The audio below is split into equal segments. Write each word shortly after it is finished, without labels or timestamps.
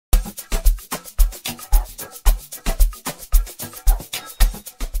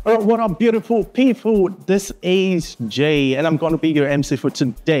What up, beautiful people? This is Jay, and I'm going to be your MC for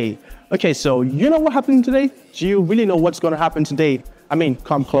today. Okay, so you know what happened today? Do you really know what's going to happen today? I mean,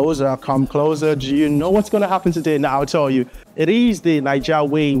 come closer, come closer. Do you know what's going to happen today? Now, I'll tell you. It is the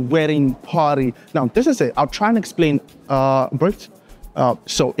Nigerian wedding party. Now, this is it. I'll try and explain brief.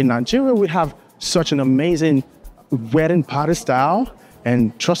 So in Nigeria, we have such an amazing wedding party style.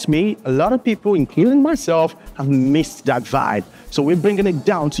 And trust me, a lot of people, including myself, have missed that vibe. So we're bringing it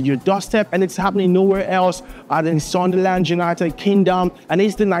down to your doorstep, and it's happening nowhere else other than Sunderland, United Kingdom. And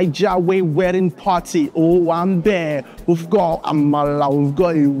it's the Nigerian wedding party. Owambe. We've got amala, we've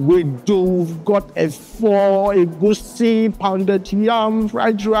got ewedu, we've got efo, egusi, pounded yam,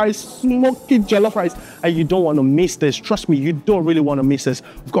 fried rice, smoky jollof rice. And you don't want to miss this. Trust me, you don't really want to miss this.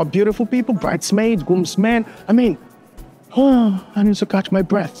 We've got beautiful people, bridesmaids, groomsmen. I mean, oh, I need to catch my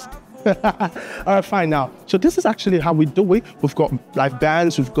breath. All right, fine now. So this is actually how we do it. We've got live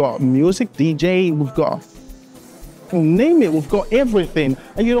bands, we've got music, DJ, we've got, name it, we've got everything.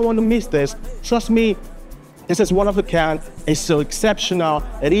 And you don't want to miss this. Trust me, this is one of a kind. It's so exceptional.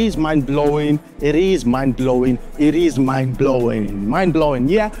 It is mind-blowing. It is mind-blowing. It is mind-blowing. Mind-blowing,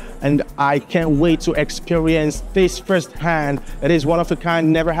 yeah. And I can't wait to experience this firsthand. It is one of a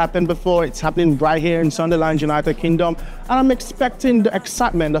kind, never happened before. It's happening right here in Sunderland, United Kingdom. And I'm expecting the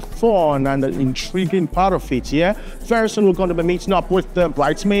excitement, the fun, and the intriguing part of it, yeah. Very soon we're going to be meeting up with the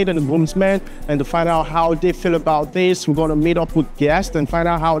bridesmaid and the groomsmen and to find out how they feel about this. We're going to meet up with guests and find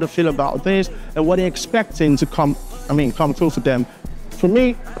out how they feel about this and what they're expecting to come through for them. For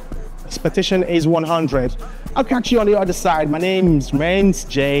me, expectation is 100. I'll catch you on the other side. My name's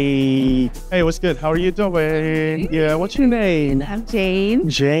Jay. Hey, what's good? How are you doing? Yeah, what's your name? I'm Jane.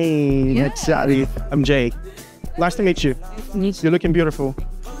 Jane, yeah. Exactly. I'm Jay. Nice to meet you. You're looking beautiful.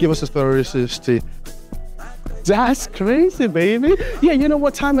 Give us a story. That's crazy, baby. Yeah, you know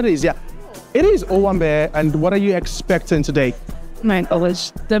what time it is? Yeah, it is Owambe. And what are you expecting today? My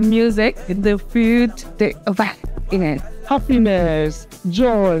gosh, the music, the food, the vibe. Happiness,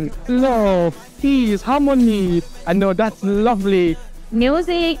 joy, love, peace, harmony. I know that's lovely.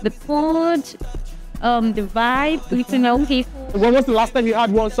 Music, the food, the vibe, we to know people. When was the last time you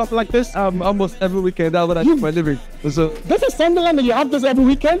had something like this? Almost every weekend. That's what I do for a living. So this is Sunderland and you have this every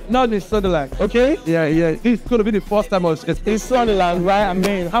weekend? No, this is Sunderland. Okay. Yeah. This is gonna be the first time I was in Sunderland, right? I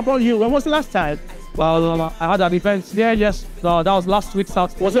mean, how about you? When was the last time? Well, I had an event. Yeah, yes. No, that was last week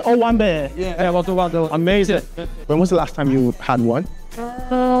Saturday. Was it Owambe? Yeah, it was Owambe. Amazing. When was the last time you had one?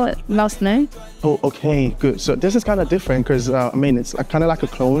 Last night. Oh, okay, good. So this is kind of different because, I mean, it's kind of like a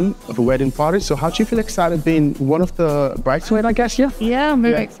clone of a wedding party. So how do you feel excited being one of the bridesmaids, I guess, yeah? Yeah, I'm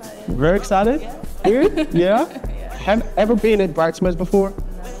very excited. Very excited? Good? Yeah? Have ever been a bridesmaid before?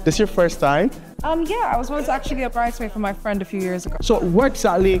 This is your first time? Yeah, I was once actually a bridesmaid for my friend a few years ago. So what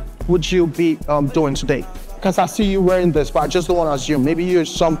exactly would you be doing today? Because I see you wearing this, but I just don't want to assume. Maybe you're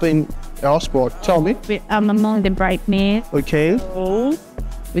something else, but tell me. I'm among the bridesmaids. Okay. Oh,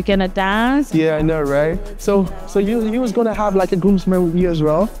 we're gonna dance. Yeah, I know, right? So you was gonna have like a groomsman with you as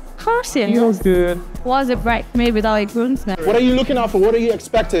well? Of course, yeah. Feels good. Was a bridesmaid without a groomsman. What are you looking out for? What are you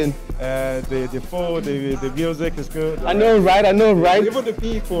expecting? The food, the music is good. I know, right? I know, right? Even the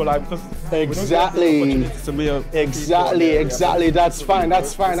people, like, because exactly. Exactly. That's fine.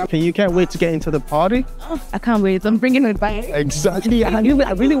 That's fine. You can't wait to get into the party? Oh, I can't wait. I'm bringing it back. Exactly. I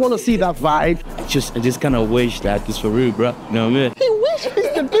really want to see that vibe. I just kind of wish that it's for real, bro. You know what I mean? He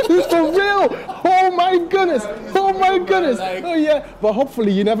wishes that this is for real. Oh my goodness. Oh my goodness. Oh yeah. But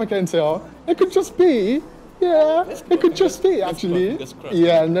hopefully you never can tell. It could just be. Yeah, it could just be actually.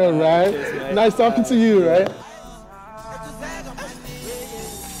 Yeah, I know, right? Nice talking to you, right?